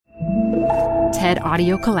TED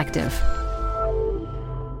Audio Collective.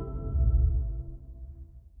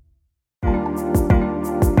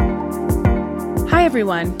 Hi,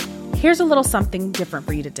 everyone. Here's a little something different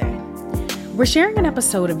for you today. We're sharing an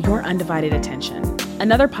episode of Your Undivided Attention,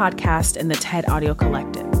 another podcast in the TED Audio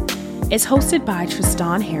Collective. It's hosted by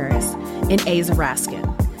Tristan Harris and Asa Raskin.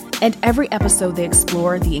 And every episode, they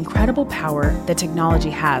explore the incredible power that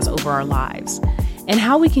technology has over our lives and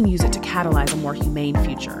how we can use it to catalyze a more humane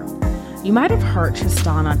future. You might have heard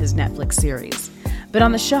Tristan on his Netflix series, but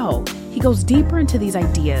on the show, he goes deeper into these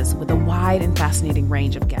ideas with a wide and fascinating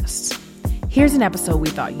range of guests. Here's an episode we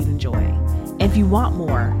thought you'd enjoy. And if you want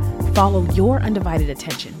more, follow Your Undivided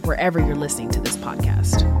Attention wherever you're listening to this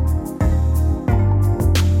podcast.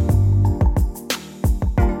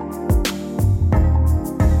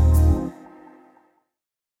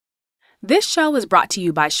 This show is brought to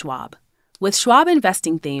you by Schwab. With Schwab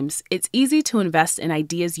investing themes, it's easy to invest in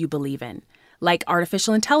ideas you believe in, like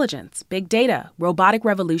artificial intelligence, big data, robotic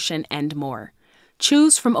revolution, and more.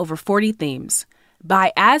 Choose from over 40 themes.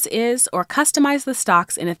 Buy as is or customize the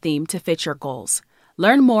stocks in a theme to fit your goals.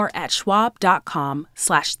 Learn more at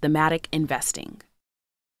schwab.com/thematic investing.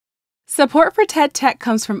 Support for TED Tech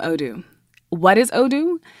comes from Odoo. What is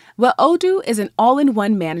Odoo? Well, Odoo is an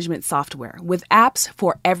all-in-one management software with apps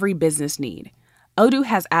for every business need. Odoo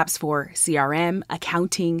has apps for CRM,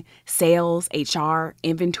 accounting, sales, HR,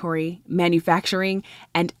 inventory, manufacturing,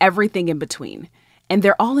 and everything in between. And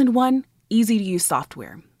they're all-in-one, easy-to-use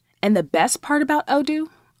software. And the best part about Odoo?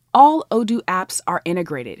 All Odoo apps are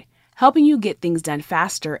integrated, helping you get things done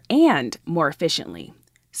faster and more efficiently.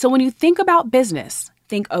 So when you think about business,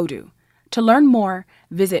 think Odoo. To learn more,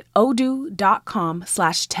 visit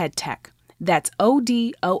odoo.com/TEDTech. That's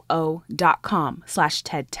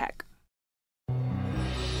odoo.com/TEDTech.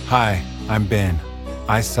 Hi, I'm Ben.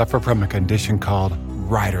 I suffer from a condition called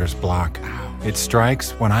writer's block. It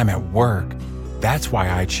strikes when I'm at work. That's why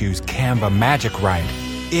I choose Canva Magic Write.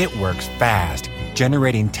 It works fast,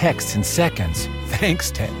 generating text in seconds,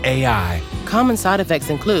 thanks to AI. Common side effects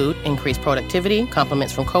include increased productivity,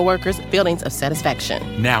 compliments from coworkers, feelings of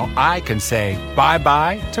satisfaction. Now I can say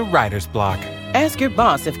bye-bye to writer's block. Ask your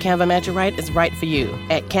boss if Canva Magic Write is right for you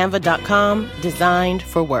at canva.com, designed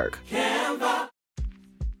for work. Canva.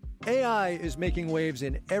 AI is making waves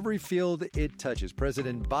in every field it touches.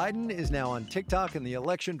 President Biden is now on TikTok, and the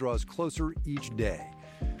election draws closer each day.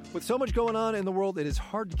 With so much going on in the world, it is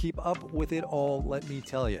hard to keep up with it all, let me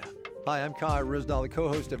tell you. Hi, I'm Kai Rizdal, the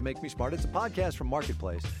co-host of Make Me Smart. It's a podcast from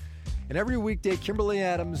Marketplace. And every weekday, Kimberly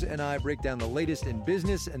Adams and I break down the latest in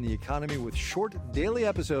business and the economy with short daily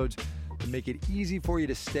episodes to make it easy for you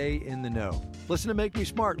to stay in the know. Listen to Make Me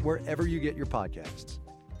Smart wherever you get your podcasts.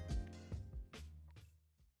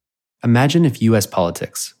 Imagine if U.S.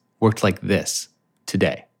 politics worked like this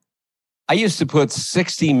today. I used to put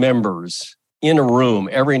 60 members in a room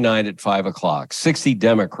every night at 5 o'clock, 60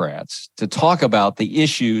 Democrats, to talk about the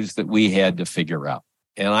issues that we had to figure out.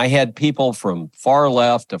 And I had people from far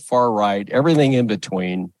left to far right, everything in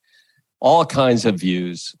between, all kinds of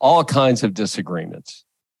views, all kinds of disagreements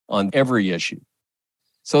on every issue.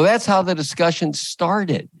 So that's how the discussion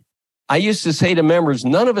started. I used to say to members,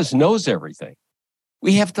 none of us knows everything.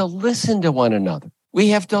 We have to listen to one another. We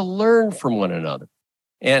have to learn from one another.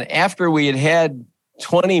 And after we had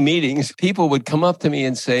 20 meetings, people would come up to me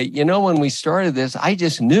and say, you know, when we started this, I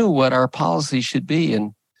just knew what our policy should be.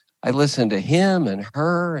 And I listened to him and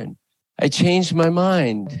her, and I changed my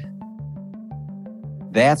mind.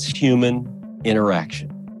 That's human interaction.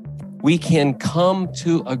 We can come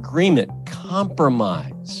to agreement,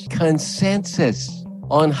 compromise, consensus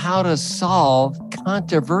on how to solve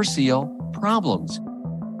controversial problems.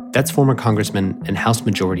 That's former Congressman and House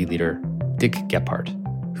Majority Leader Dick Gephardt,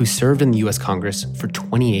 who served in the U.S. Congress for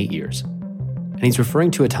 28 years. And he's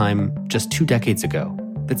referring to a time just 2 decades ago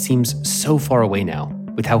that seems so far away now,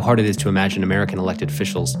 with how hard it is to imagine American elected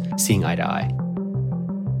officials seeing eye to eye.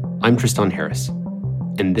 I'm Tristan Harris,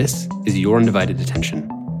 and this is Your Undivided Attention,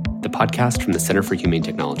 the podcast from the Center for Humane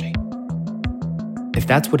Technology. If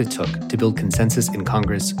that's what it took to build consensus in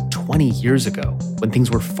Congress 20 years ago, when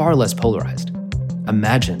things were far less polarized,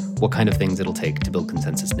 imagine what kind of things it'll take to build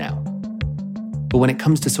consensus now. But when it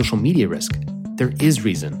comes to social media risk, there is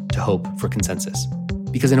reason to hope for consensus.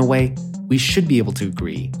 Because in a way, we should be able to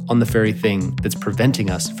agree on the very thing that's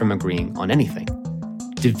preventing us from agreeing on anything.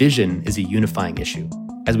 Division is a unifying issue,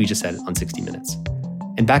 as we just said on 60 Minutes.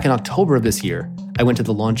 And back in October of this year, I went to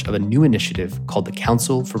the launch of a new initiative called the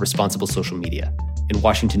Council for Responsible Social Media in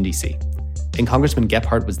Washington, D.C. And Congressman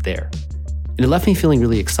Gephardt was there. And it left me feeling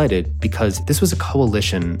really excited because this was a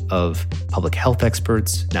coalition of public health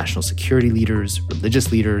experts, national security leaders,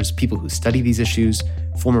 religious leaders, people who study these issues,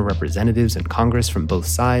 former representatives in Congress from both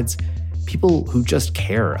sides, people who just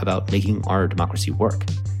care about making our democracy work.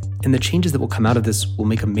 And the changes that will come out of this will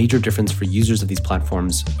make a major difference for users of these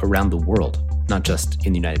platforms around the world, not just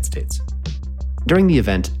in the United States. During the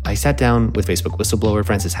event, I sat down with Facebook whistleblower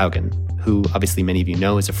Frances Haugen, who obviously many of you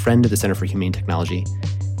know is a friend of the Center for Humane Technology,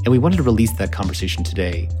 and we wanted to release that conversation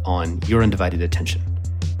today on Your Undivided Attention,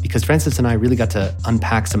 because Frances and I really got to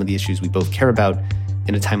unpack some of the issues we both care about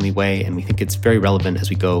in a timely way, and we think it's very relevant as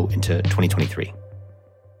we go into 2023.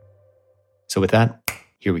 So with that,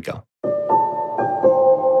 here we go.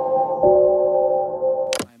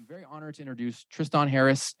 I'm very honored to introduce Tristan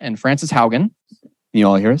Harris and Frances Haugen. Can you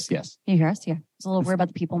all hear us? Yes. Can you hear us? Yeah. I was a little worried about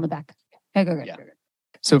the people in the back. Okay, go. Yeah.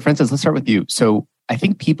 So Frances, let's start with you. So I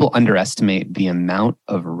think people underestimate the amount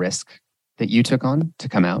of risk that you took on to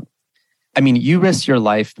come out. I mean, you risked your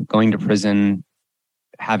life going to prison,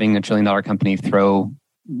 having $1 trillion company throw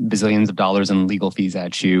bazillions of dollars in legal fees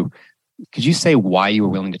at you. Could you say why you were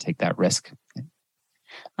willing to take that risk?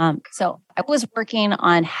 So I was working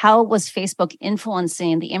on how was Facebook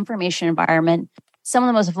influencing the information environment, some of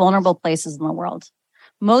the most vulnerable places in the world.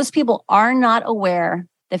 Most people are not aware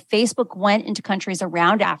that Facebook went into countries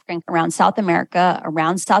around Africa, around South America,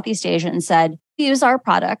 around Southeast Asia and said, use our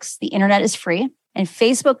products. The internet is free. And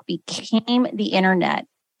Facebook became the internet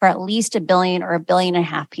for at least 1 billion or 1.5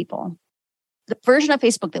 billion people. The version of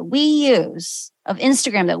Facebook that we use, of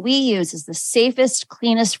Instagram that we use, is the safest,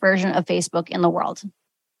 cleanest version of Facebook in the world.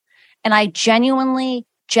 And I genuinely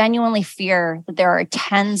fear that there are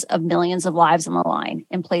tens of millions of lives on the line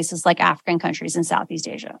in places like African countries in Southeast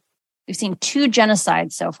Asia. We've seen 2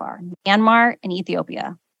 genocides so far, Myanmar and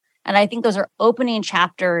Ethiopia. And I think those are opening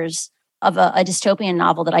chapters of a dystopian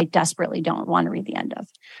novel that I desperately don't want to read the end of.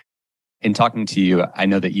 In talking to you, I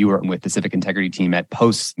know that you were with the civic integrity team at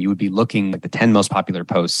posts. You would be looking at the 10 most popular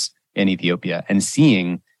posts in Ethiopia and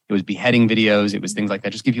seeing it was beheading videos. It was things like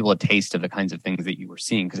that. Just give people a taste of the kinds of things that you were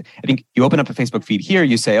seeing. Because I think you open up a Facebook feed here,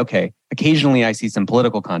 you say, okay, occasionally I see some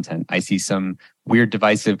political content. I see some weird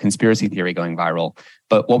divisive conspiracy theory going viral.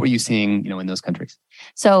 But what were you seeing, in those countries?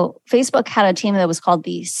 So Facebook had a team that was called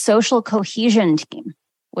the Social Cohesion Team,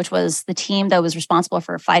 which was the team that was responsible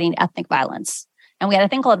for fighting ethnic violence. And we had a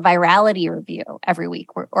thing called Virality Review every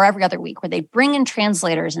week or every other week, where they bring in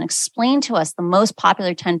translators and explain to us the most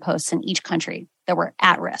popular 10 posts in each country that were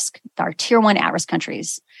at risk, our tier 1 at-risk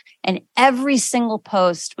countries. And every single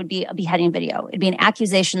post would be a beheading video. It'd be an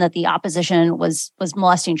accusation that the opposition was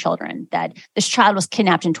molesting children, that this child was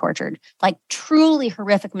kidnapped and tortured, like truly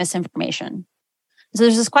horrific misinformation. So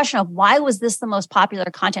there's this question of why was this the most popular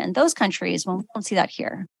content in those countries when we don't see that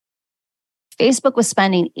here? Facebook was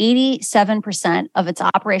spending 87% of its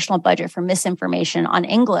operational budget for misinformation on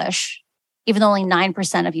English, even though only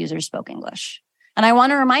 9% of users spoke English. And I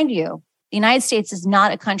want to remind you, the United States is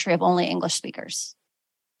not a country of only English speakers.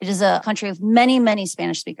 It is a country of many, many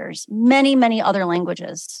Spanish speakers, many, many other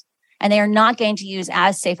languages. And they are not going to use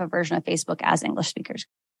as safe a version of Facebook as English speakers.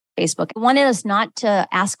 Facebook wanted us not to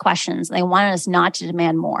ask questions. They wanted us not to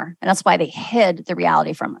demand more. And that's why they hid the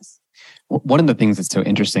reality from us. One of the things that's so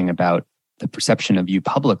interesting about the perception of you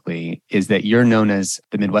publicly is that you're known as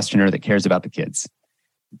the Midwesterner that cares about the kids.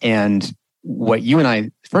 And what you and I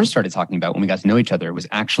first started talking about when we got to know each other was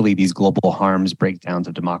actually these global harms, breakdowns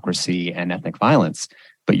of democracy and ethnic violence.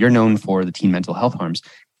 But you're known for the teen mental health harms.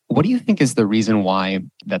 What do you think is the reason why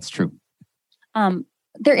that's true?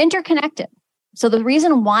 They're interconnected. So the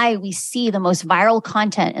reason why we see the most viral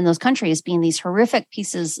content in those countries being these horrific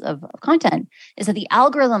pieces of content is that the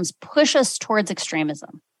algorithms push us towards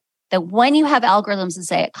extremism. That when you have algorithms that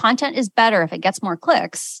say content is better if it gets more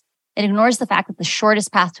clicks, it ignores the fact that the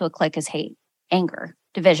shortest path to a click is hate, anger,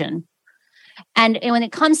 division. And when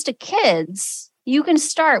it comes to kids, you can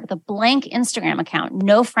start with a blank Instagram account,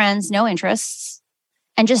 no friends, no interests,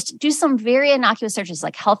 and just do some very innocuous searches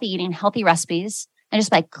like healthy eating, healthy recipes. And just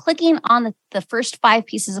by clicking on the first 5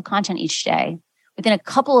 pieces of content each day, within a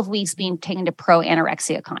couple of weeks being taken to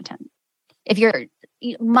pro-anorexia content. If you're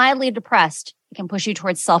mildly depressed, it can push you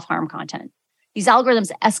towards self-harm content. These algorithms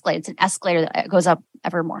escalate. It's an escalator that goes up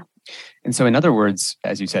ever more. And so in other words,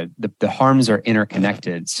 as you said, the harms are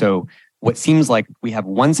interconnected. So what seems like we have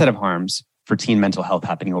one set of harms for teen mental health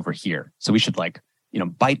happening over here. So we should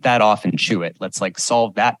bite that off and chew it. Let's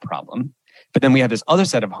solve that problem. But then we have this other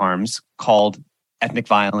set of harms called ethnic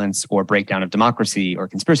violence or breakdown of democracy or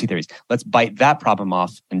conspiracy theories. Let's bite that problem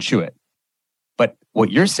off and chew it. But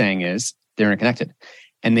what you're saying is they're interconnected.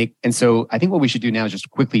 And so I think what we should do now is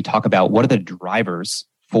just quickly talk about what are the drivers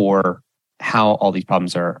for how all these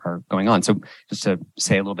problems are going on. So just to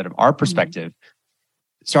say a little bit of our perspective,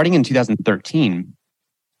 starting in 2013,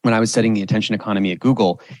 when I was studying the attention economy at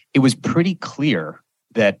Google, it was pretty clear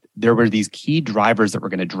that there were these key drivers that were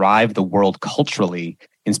going to drive the world culturally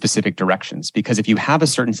in specific directions. Because if you have a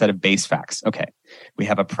certain set of base facts, okay, we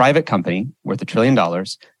have a private company worth $1 trillion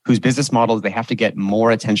whose business model is they have to get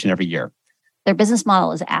more attention every year. Their business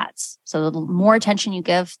model is ads. So the more attention you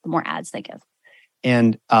give, the more ads they give.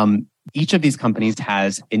 And each of these companies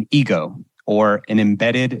has an ego or an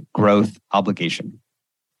embedded growth obligation.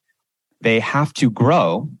 They have to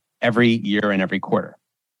grow every year and every quarter.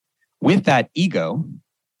 With that ego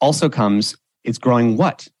also comes, it's growing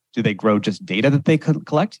what? Do they grow just data that they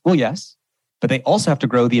collect? Well, yes. But they also have to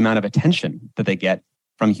grow the amount of attention that they get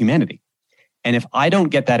from humanity. And if I don't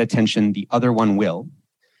get that attention, the other one will.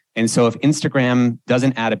 And so if Instagram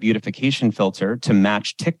doesn't add a beautification filter to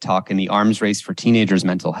match TikTok in the arms race for teenagers'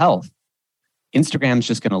 mental health, Instagram's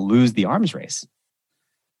just going to lose the arms race.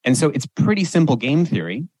 And so it's pretty simple game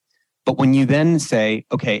theory. But when you then say,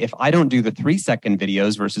 okay, if I don't do the 3-second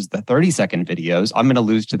videos versus the 30-second videos, I'm going to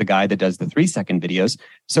lose to the guy that does the 3-second videos.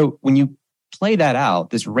 So when you play that out,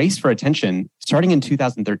 this race for attention, starting in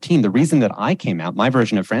 2013, the reason that I came out, my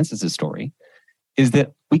version of Frances's story, is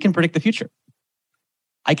that we can predict the future.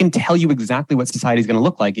 I can tell you exactly what society is going to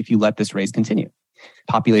look like if you let this race continue.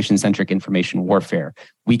 Population-centric information warfare,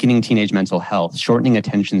 weakening teenage mental health, shortening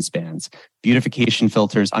attention spans, beautification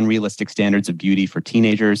filters, unrealistic standards of beauty for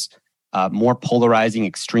teenagers, more polarizing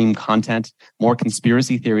extreme content, more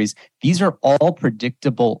conspiracy theories. These are all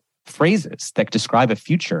predictable phrases that describe a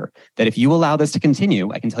future that if you allow this to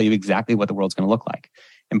continue, I can tell you exactly what the world's going to look like.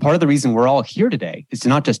 And part of the reason we're all here today is to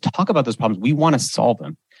not just talk about those problems, we want to solve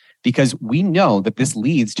them. Because we know that this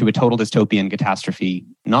leads to a total dystopian catastrophe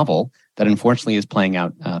novel that unfortunately is playing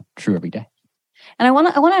out true every day. And I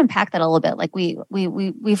want to unpack that a little bit. Like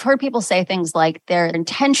we've heard people say things like they're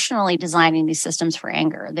intentionally designing these systems for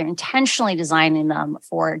anger. They're intentionally designing them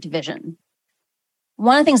for division.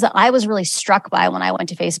 One of the things that I was really struck by when I went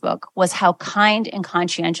to Facebook was how kind and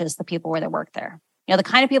conscientious the people were that worked there. You know, the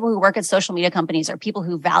kind of people who work at social media companies are people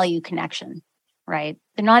who value connection, right?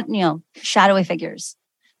 They're not, shadowy figures.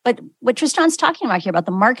 But what Tristan's talking about here about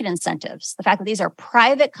the market incentives, the fact that these are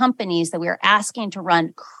private companies that we are asking to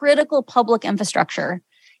run critical public infrastructure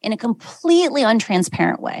in a completely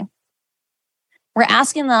untransparent way. We're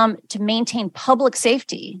asking them to maintain public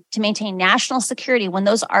safety, to maintain national security when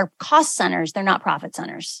those are cost centers, they're not profit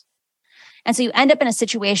centers. And so you end up in a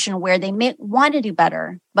situation where they may want to do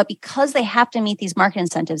better, but because they have to meet these market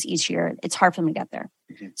incentives each year, it's hard for them to get there.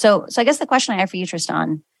 Mm-hmm. So I guess the question I have for you,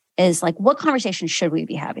 Tristan, is like, what conversation should we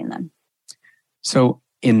be having then? So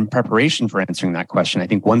in preparation for answering that question, I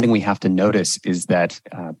think one thing we have to notice is that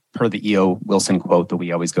per the E.O. Wilson quote that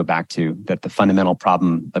we always go back to, that the fundamental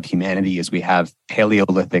problem of humanity is we have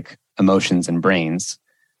Paleolithic emotions and brains,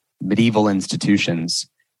 medieval institutions,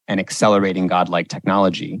 and accelerating godlike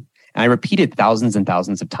technology. And I repeat it thousands and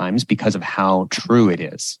thousands of times because of how true it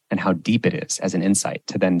is and how deep it is as an insight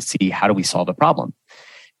to then see how do we solve the problem.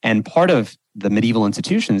 And part of the medieval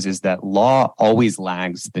institutions is that law always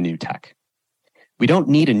lags the new tech. We don't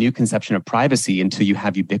need a new conception of privacy until you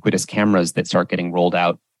have ubiquitous cameras that start getting rolled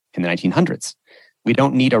out in the 1900s. We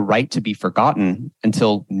don't need a right to be forgotten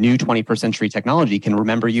until new 21st century technology can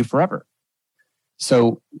remember you forever.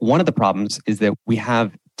 So one of the problems is that we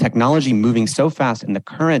have technology moving so fast in the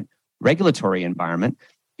current regulatory environment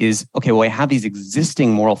is, okay, well, I have these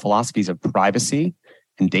existing moral philosophies of privacy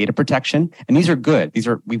and data protection, and these are good.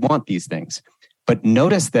 We want these things. But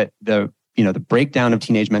notice that the breakdown of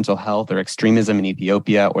teenage mental health or extremism in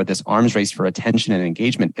Ethiopia or this arms race for attention and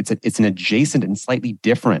engagement, it's an adjacent and slightly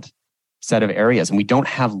different set of areas. And we don't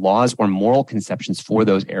have laws or moral conceptions for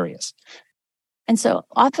those areas. And so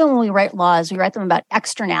often when we write laws, we write them about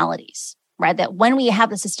externalities, right? That when we have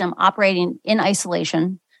the system operating in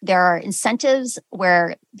isolation, there are incentives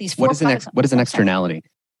where these... What is an externality?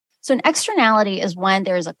 So an externality is when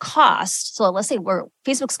there's a cost. So let's say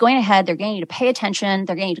Facebook's going ahead, they're getting you to pay attention,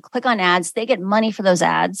 they're getting you to click on ads, they get money for those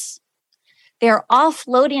ads. They're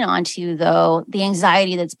offloading onto you, though, the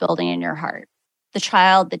anxiety that's building in your heart, the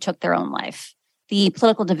child that took their own life, the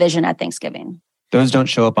political division at Thanksgiving. Those don't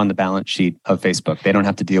show up on the balance sheet of Facebook. They don't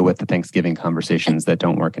have to deal with the Thanksgiving conversations that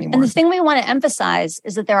don't work anymore. And the thing we want to emphasize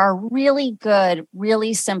is that there are really good,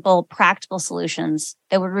 really simple, practical solutions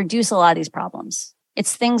that would reduce a lot of these problems.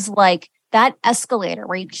 It's things like that escalator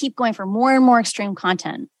where you keep going for more and more extreme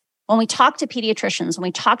content. When we talk to pediatricians, when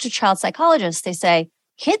we talk to child psychologists, they say,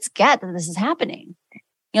 kids get that this is happening.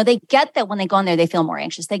 They get that when they go in there, they feel more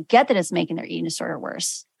anxious. They get that it's making their eating disorder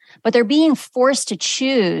worse. but they're being forced to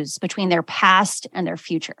choose between their past and their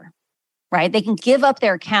future, right? They can give up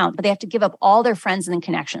their account, but they have to give up all their friends and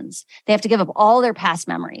connections. They have to give up all their past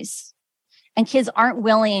memories. And kids aren't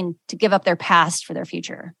willing to give up their past for their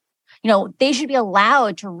future. They should be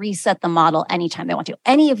allowed to reset the model anytime they want to.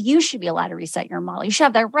 Any of you should be allowed to reset your model. You should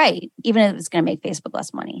have that right, even if it's going to make Facebook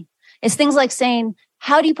less money. It's things like saying,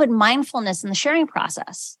 how do you put mindfulness in the sharing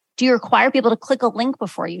process? Do you require people to click a link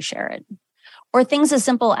before you share it? Or things as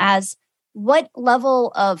simple as, what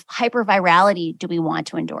level of hypervirality do we want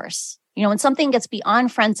to endorse? When something gets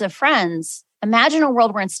beyond friends of friends, imagine a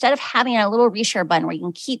world where instead of having a little reshare button where you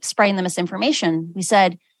can keep spreading the misinformation, we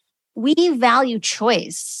said, we value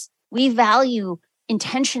choice. We value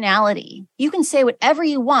intentionality. You can say whatever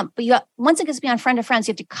you want, but once it gets beyond friend of friends,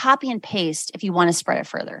 you have to copy and paste if you want to spread it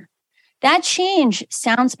further. That change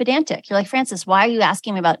sounds pedantic. You're like, Frances, why are you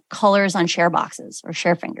asking me about colors on share boxes or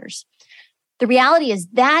share fingers? The reality is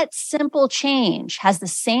that simple change has the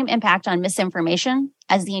same impact on misinformation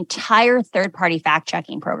as the entire third-party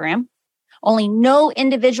fact-checking program. Only no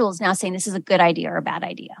individual is now saying this is a good idea or a bad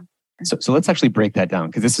idea. So let's actually break that down,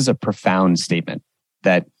 because this is a profound statement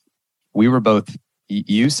that we were both,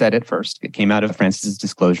 you said it first, it came out of Frances's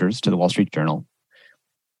disclosures to the Wall Street Journal,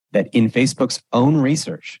 that in Facebook's own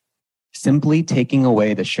research, simply taking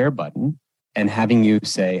away the share button and having you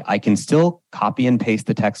say, I can still copy and paste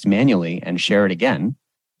the text manually and share it again,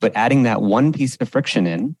 but adding that one piece of friction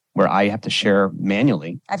in where I have to share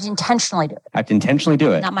manually. I have to intentionally do it. I have to intentionally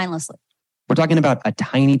do it. Not mindlessly. We're talking about a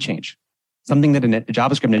tiny change, something that a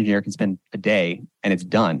JavaScript engineer can spend a day and it's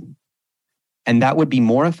done. And that would be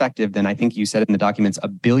more effective than, I think you said in the documents,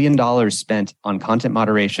 $1 billion spent on content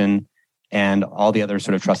moderation and all the other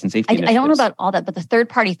sort of trust and safety initiatives. I don't know about all that, but the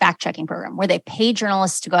third-party fact-checking program, where they pay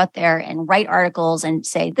journalists to go out there and write articles and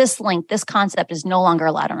say, this link, this concept is no longer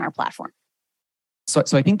allowed on our platform. So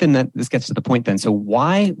I think then that this gets to the point then. So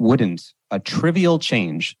why wouldn't a trivial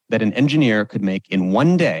change that an engineer could make in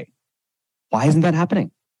one day, why isn't that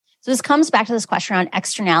happening? So this comes back to this question around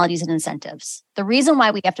externalities and incentives. The reason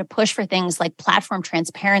why we have to push for things like platform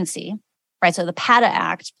transparency, right? So the PATA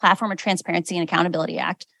Act, Platform of Transparency and Accountability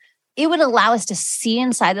Act, it would allow us to see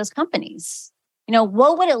inside those companies.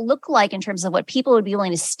 What would it look like in terms of what people would be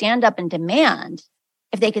willing to stand up and demand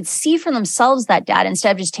if they could see for themselves that data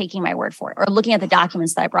instead of just taking my word for it or looking at the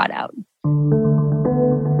documents that I brought out?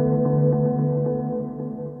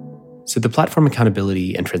 So the Platform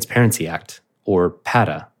Accountability and Transparency Act, or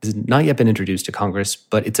PATA, has not yet been introduced to Congress,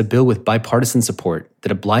 but it's a bill with bipartisan support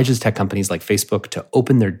that obliges tech companies like Facebook to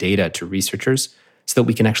open their data to researchers so that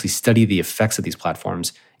we can actually study the effects of these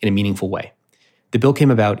platforms in a meaningful way. The bill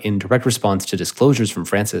came about in direct response to disclosures from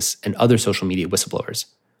Frances and other social media whistleblowers.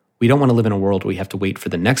 We don't want to live in a world where we have to wait for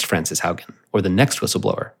the next Frances Haugen or the next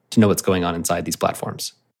whistleblower to know what's going on inside these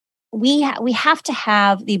platforms. We have to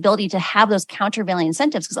have the ability to have those countervailing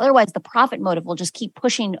incentives, because otherwise the profit motive will just keep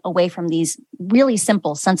pushing away from these really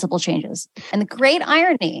simple, sensible changes. And the great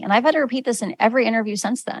irony, and I've had to repeat this in every interview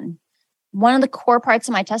since then, one of the core parts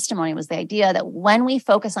of my testimony was the idea that when we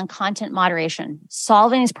focus on content moderation,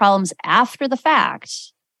 solving these problems after the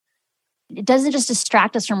fact, it doesn't just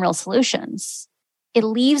distract us from real solutions. It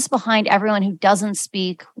leaves behind everyone who doesn't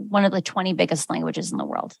speak one of the 20 biggest languages in the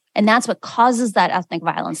world. And that's what causes that ethnic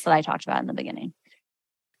violence that I talked about in the beginning.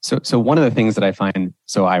 So one of the things that I find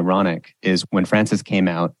so ironic is when Frances came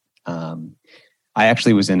out, I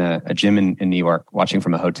actually was in a gym in New York watching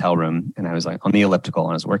from a hotel room, and I was like on the elliptical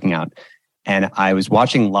and I was working out. And I was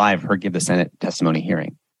watching live her give the Senate testimony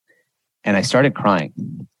hearing. And I started crying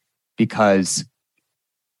because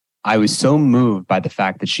I was so moved by the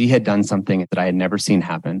fact that she had done something that I had never seen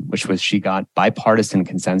happen, which was she got bipartisan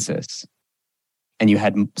consensus. And you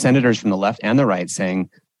had senators from the left and the right saying,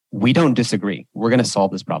 we don't disagree. We're going to solve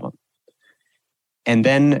this problem. And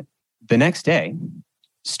then the next day,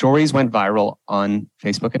 stories went viral on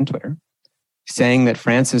Facebook and Twitter saying that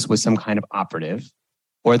Frances was some kind of operative,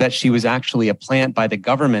 or that she was actually a plant by the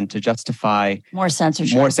government to justify more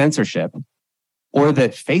censorship. Or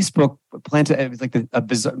that Facebook planted, it was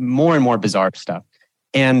like more and more bizarre stuff.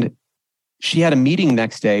 And she had a meeting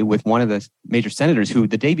next day with one of the major senators who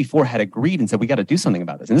the day before had agreed and said, we got to do something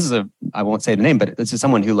about this. And this is I won't say the name, but this is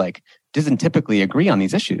someone who doesn't typically agree on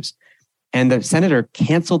these issues. And the senator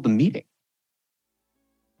canceled the meeting.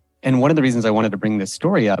 And one of the reasons I wanted to bring this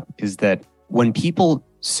story up is that when people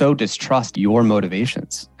so distrust your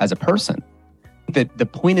motivations as a person, that the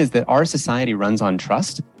point is that our society runs on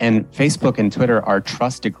trust, and Facebook and Twitter are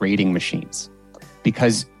trust degrading machines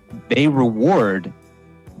because they reward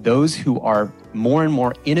those who are more and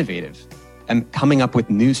more innovative and coming up with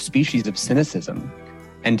new species of cynicism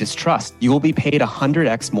and distrust. You will be paid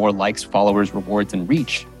 100x more likes, followers, rewards, and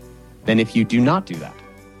reach than if you do not do that.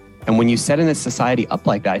 And when you set in a society up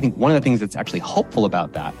like that, I think one of the things that's actually hopeful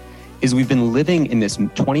about that is we've been living in this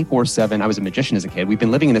 24/7, I was a magician as a kid, we've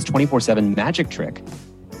been living in this 24/7 magic trick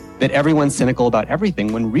that everyone's cynical about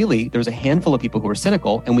everything, when really there's a handful of people who are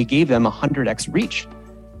cynical and we gave them 100x reach.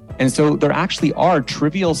 And so there actually are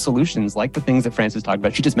trivial solutions like the things that Frances talked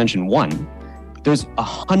about. She just mentioned one. There's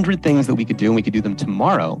 100 things that we could do, and we could do them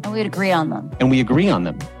tomorrow. And we'd agree on them. And we agree on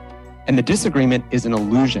them. And the disagreement is an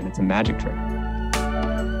illusion. It's a magic trick.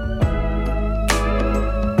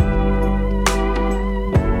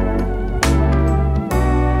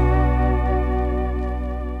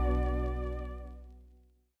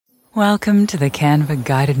 Welcome to the Canva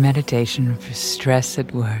guided meditation for stress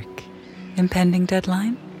at work. Impending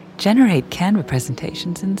deadline? Generate Canva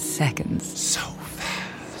presentations in seconds. So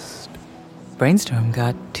fast. Brainstorm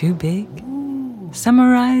got too big?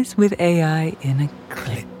 Summarize with AI in a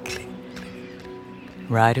click.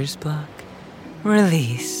 Writer's block?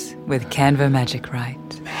 Release with Canva Magic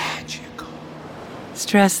Write. Magical.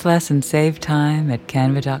 Stress less and save time at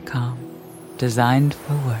canva.com. Designed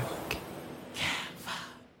for work.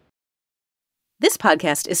 This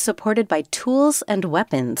podcast is supported by Tools and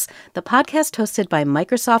Weapons, the podcast hosted by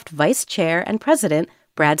Microsoft Vice Chair and President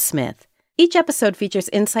Brad Smith. Each episode features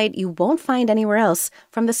insight you won't find anywhere else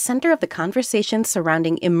from the center of the conversation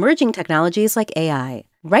surrounding emerging technologies like AI.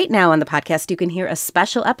 Right now on the podcast, you can hear a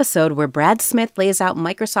special episode where Brad Smith lays out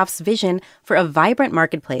Microsoft's vision for a vibrant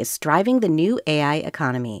marketplace driving the new AI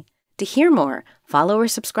economy. To hear more, follow or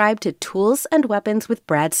subscribe to Tools and Weapons with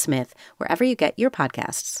Brad Smith wherever you get your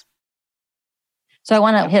podcasts. So I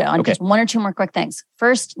want to hit on just one or two more quick things.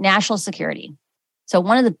 First, national security. So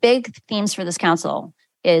one of the big themes for this council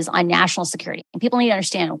is on national security. And people need to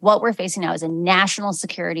understand what we're facing now is a national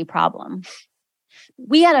security problem.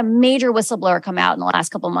 We had a major whistleblower come out in the last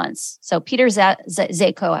couple of months. So Peter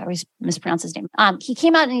Zako, I always mispronounce his name. He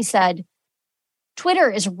came out and he said,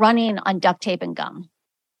 Twitter is running on duct tape and gum.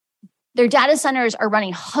 Their data centers are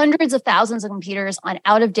running hundreds of thousands of computers on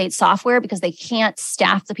out-of-date software because they can't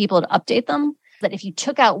staff the people to update them. That if you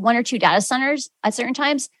took out one or two data centers at certain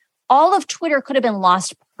times, all of Twitter could have been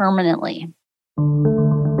lost permanently.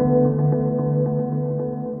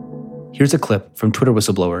 Here's a clip from Twitter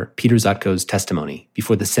whistleblower Peter Zatko's testimony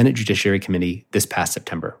before the Senate Judiciary Committee this past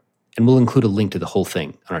September, and we'll include a link to the whole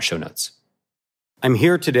thing on our show notes. I'm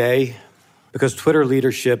here today because Twitter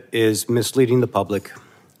leadership is misleading the public,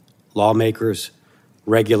 lawmakers,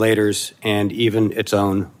 regulators, and even its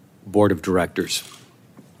own board of directors.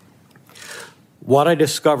 What I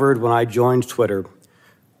discovered when I joined Twitter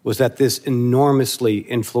was that this enormously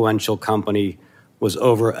influential company was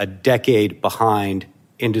over a decade behind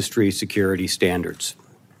industry security standards.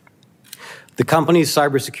 The company's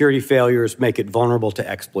cybersecurity failures make it vulnerable to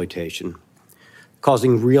exploitation,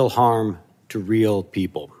 causing real harm to real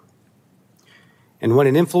people. And when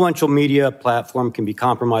an influential media platform can be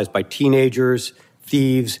compromised by teenagers,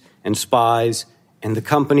 thieves, and spies, and the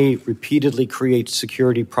company repeatedly creates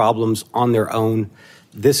security problems on their own,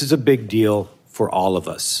 this is a big deal for all of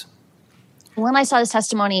us. When I saw this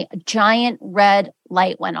testimony, a giant red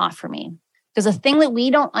light went off for me. Because the thing that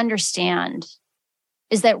we don't understand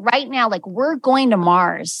is that right now, like we're going to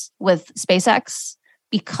Mars with SpaceX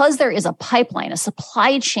because there is a pipeline, a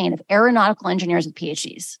supply chain of aeronautical engineers with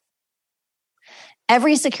PhDs.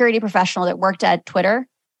 Every security professional that worked at Twitter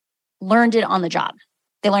learned it on the job.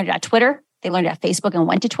 They learned it at Twitter. They learned it at Facebook and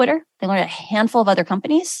went to Twitter. They learned it at a handful of other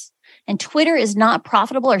companies. And Twitter is not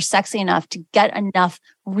profitable or sexy enough to get enough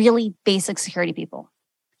really basic security people.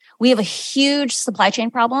 We have a huge supply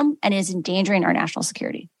chain problem and it is endangering our national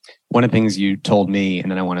security. One of the things you told me,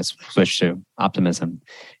 and then I want to switch to optimism,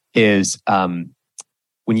 is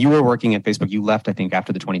when you were working at Facebook, you left, I think,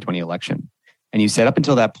 after the 2020 election. And you said up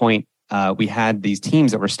until that point, we had these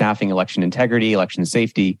teams that were staffing election integrity, election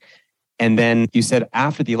safety. And then you said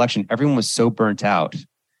after the election, everyone was so burnt out.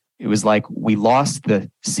 It was like we lost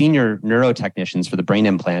the senior neurotechnicians for the brain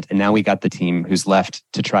implant, and now we got the team who's left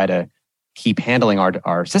to try to keep handling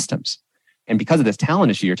our systems. And because of this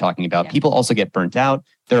talent issue you're talking about, people also get burnt out.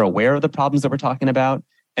 They're aware of the problems that we're talking about.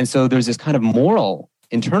 And so there's this kind of moral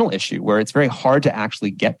internal issue where it's very hard to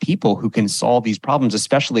actually get people who can solve these problems,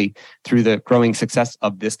 especially through the growing success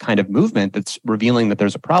of this kind of movement that's revealing that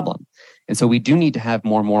there's a problem. And so we do need to have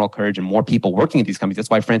more moral courage and more people working at these companies. That's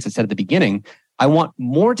why Frances said at the beginning, I want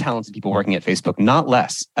more talented people working at Facebook, not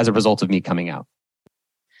less, as a result of me coming out.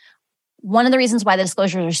 One of the reasons why the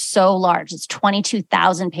disclosures are so large, it's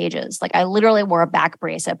 22,000 pages. Like I literally wore a back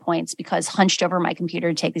brace at points because hunched over my computer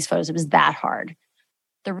to take these photos. It was that hard.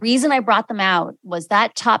 The reason I brought them out was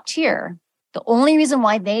that top tier. The only reason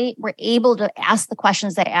why they were able to ask the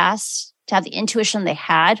questions they asked, to have the intuition they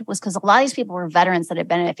had, was because a lot of these people were veterans that had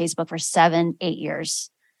been at Facebook for 7-8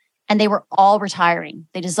 years. And they were all retiring.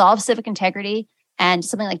 They dissolved civic integrity, and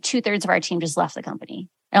something like 2/3 of our team just left the company.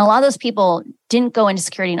 And a lot of those people didn't go into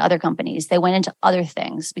security in other companies. They went into other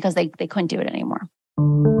things because they couldn't do it anymore.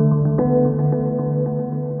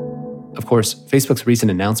 Of course, Facebook's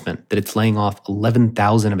recent announcement that it's laying off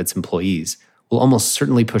 11,000 of its employees will almost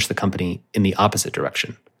certainly push the company in the opposite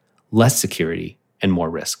direction. Less security and more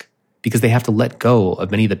risk. Because they have to let go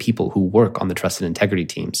of many of the people who work on the trust and integrity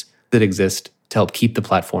teams that exist to help keep the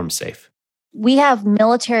platform safe. We have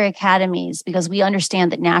military academies because we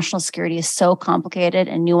understand that national security is so complicated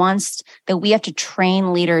and nuanced that we have to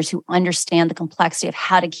train leaders who understand the complexity of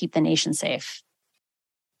how to keep the nation safe.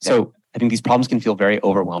 So I think these problems can feel very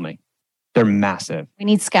overwhelming. They're massive. We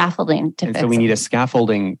need scaffolding to fix so we them. need a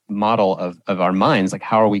scaffolding model of our minds. Like,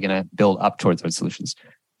 how are we going to build up towards those solutions?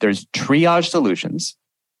 There's triage solutions,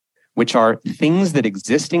 which are things that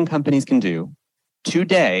existing companies can do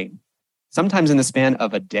today, sometimes in the span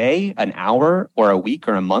of a day, an hour, or a week,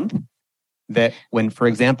 or a month, that when, for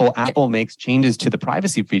example, Apple makes changes to the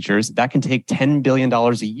privacy features, that can take $10 billion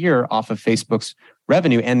a year off of Facebook's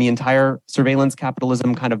revenue and the entire surveillance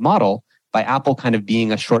capitalism kind of model by Apple kind of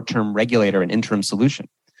being a short-term regulator and interim solution.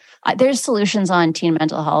 There's solutions on teen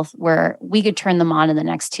mental health where we could turn them on in the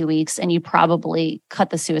next 2 weeks and you probably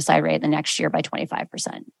cut the suicide rate the next year by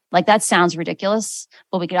 25%. Like, that sounds ridiculous,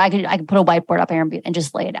 but I could put a whiteboard up here and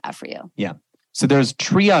just lay it out for you. Yeah. So there's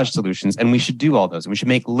triage solutions, and we should do all those. And we should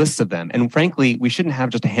make lists of them. And frankly, we shouldn't have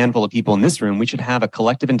just a handful of people in this room. We should have a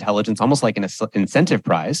collective intelligence, almost like an incentive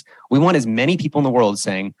prize. We want as many people in the world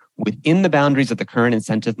saying, within the boundaries of the current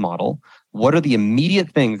incentive model, what are the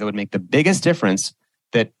immediate things that would make the biggest difference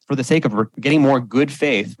that, for the sake of getting more good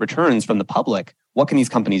faith returns from the public, what can these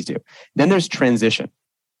companies do? Then there's transition,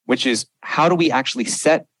 which is how do we actually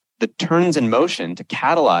set the turns in motion to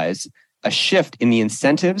catalyze a shift in the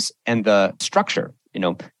incentives and the structure,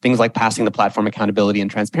 things like passing the Platform Accountability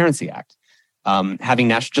and Transparency Act. Having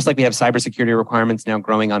just like we have cybersecurity requirements now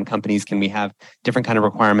growing on companies, can we have different kind of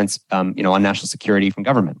requirements, on national security from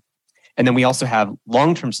government? And then we also have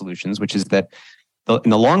long-term solutions, which is that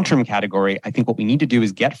in the long-term category, I think what we need to do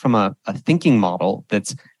is get from a thinking model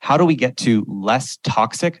that's how do we get to less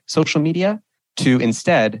toxic social media to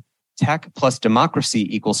instead tech plus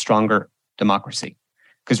democracy equals stronger democracy.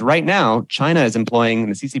 Because right now, China is employing,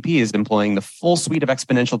 the CCP is employing the full suite of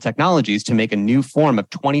exponential technologies to make a new form of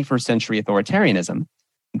 21st century authoritarianism.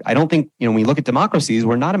 I don't think, when we look at democracies,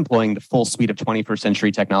 we're not employing the full suite of 21st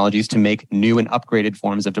century technologies to make new and upgraded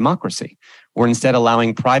forms of democracy. We're instead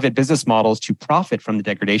allowing private business models to profit from the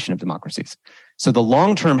degradation of democracies. So the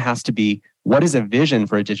long term has to be, what is a vision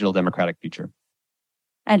for a digital democratic future?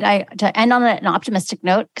 And to end on an optimistic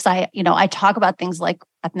note, because I talk about things like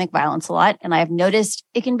ethnic violence a lot, and I have noticed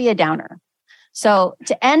it can be a downer. So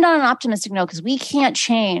to end on an optimistic note, because we can't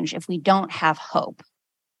change if we don't have hope,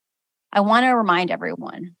 I want to remind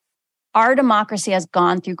everyone, our democracy has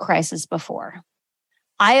gone through crisis before.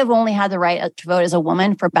 I have only had the right to vote as a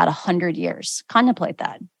woman for about 100 years. Contemplate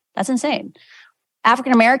that. That's insane.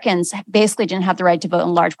 African Americans basically didn't have the right to vote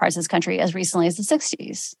in large parts of this country as recently as the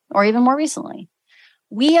 60s, or even more recently.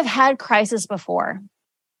 We have had crisis before.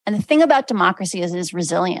 And the thing about democracy is it is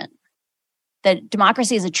resilient. That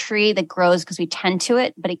democracy is a tree that grows because we tend to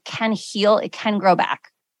it, but it can heal, it can grow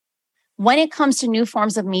back. When it comes to new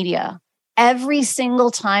forms of media, every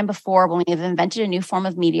single time before when we have invented a new form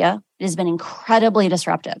of media, it has been incredibly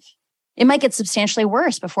disruptive. It might get substantially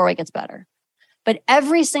worse before it gets better. But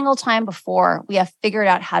every single time before, we have figured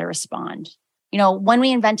out how to respond. When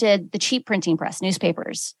we invented the cheap printing press,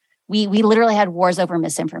 newspapers, we literally had wars over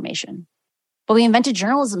misinformation. But we invented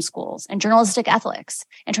journalism schools and journalistic ethics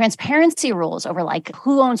and transparency rules over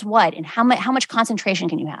who owns what and how much concentration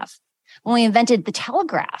can you have. When we invented the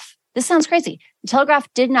telegraph, this sounds crazy. The telegraph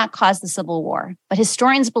did not cause the Civil War, but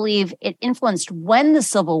historians believe it influenced when the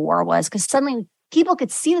Civil War was, because suddenly people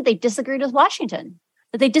could see that they disagreed with Washington,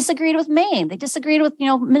 that they disagreed with Maine, they disagreed with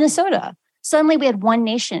Minnesota. Suddenly we had one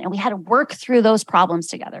nation and we had to work through those problems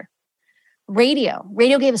together. Radio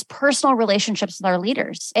gave us personal relationships with our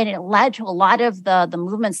leaders, and it led to a lot of the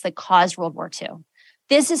movements that caused World War II.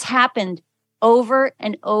 This has happened over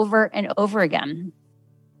and over and over again.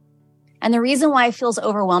 And the reason why it feels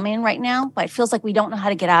overwhelming right now, why it feels like we don't know how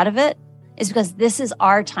to get out of it, is because this is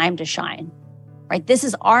our time to shine, right? This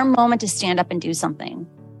is our moment to stand up and do something.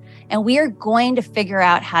 And we are going to figure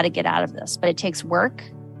out how to get out of this, but it takes work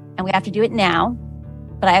and we have to do it now.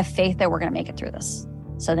 But I have faith that we're going to make it through this.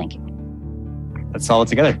 So thank you. Let's solve it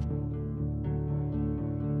together.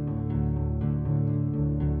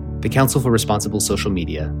 The Council for Responsible Social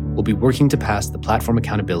Media will be working to pass the Platform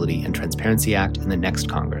Accountability and Transparency Act in the next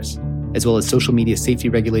Congress, as well as social media safety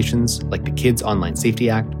regulations like the Kids Online Safety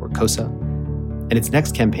Act, or KOSA. And its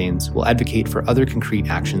next campaigns will advocate for other concrete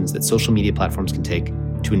actions that social media platforms can take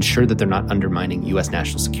to ensure that they're not undermining U.S.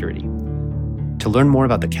 national security. To learn more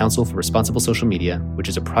about the Council for Responsible Social Media, which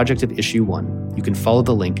is a project of Issue 1, you can follow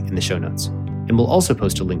the link in the show notes. And we'll also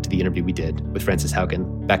post a link to the interview we did with Frances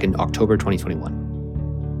Haugen back in October 2021.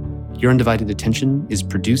 Your Undivided Attention is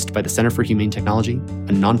produced by the Center for Humane Technology,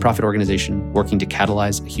 a nonprofit organization working to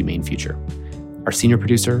catalyze a humane future. Our senior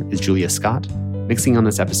producer is Julia Scott, mixing on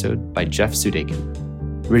this episode by Jeff Sudekin.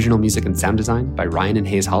 Original music and sound design by Ryan and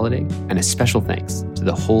Hayes Holiday, and a special thanks to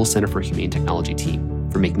the whole Center for Humane Technology team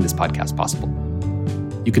for making this podcast possible.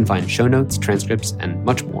 You can find show notes, transcripts, and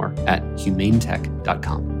much more at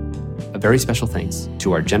humanetech.com. A very special thanks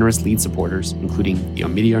to our generous lead supporters, including the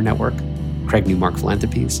Omidyar Network, Craig Newmark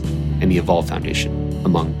Philanthropies, and the Evolve Foundation,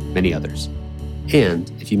 among many others.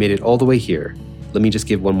 And if you made it all the way here, let me just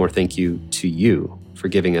give one more thank you to you for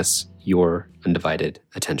giving us your undivided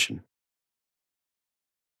attention.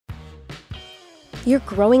 You're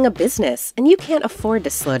growing a business, and you can't afford to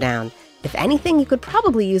slow down. If anything, you could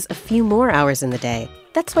probably use a few more hours in the day.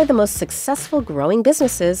 That's why the most successful growing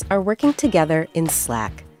businesses are working together in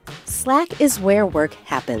Slack. Slack is where work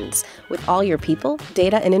happens, with all your people,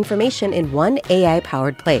 data, and information in one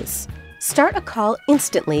AI-powered place. Start a call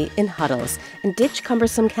instantly in huddles and ditch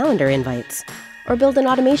cumbersome calendar invites. Or build an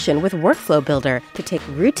automation with Workflow Builder to take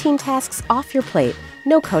routine tasks off your plate,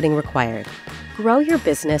 no coding required. Grow your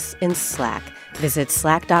business in Slack. Visit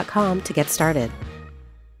slack.com to get started.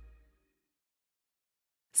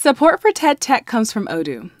 Support for TED Tech comes from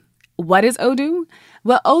Odoo. What is Odoo?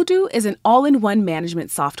 Well, Odoo is an all-in-one management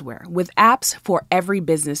software with apps for every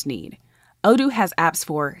business need. Odoo has apps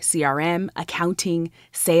for CRM, accounting,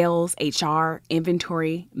 sales, HR,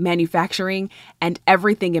 inventory, manufacturing, and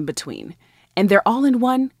everything in between. And they're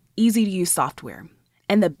all-in-one, easy-to-use software.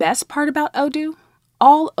 And the best part about Odoo?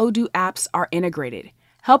 All Odoo apps are integrated,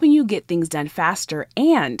 helping you get things done faster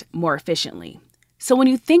and more efficiently. So when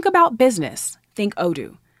you think about business, think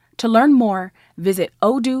Odoo. To learn more, visit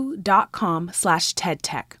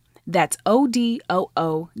odoo.com/TEDTech. That's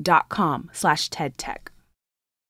odoo.com/TEDTech.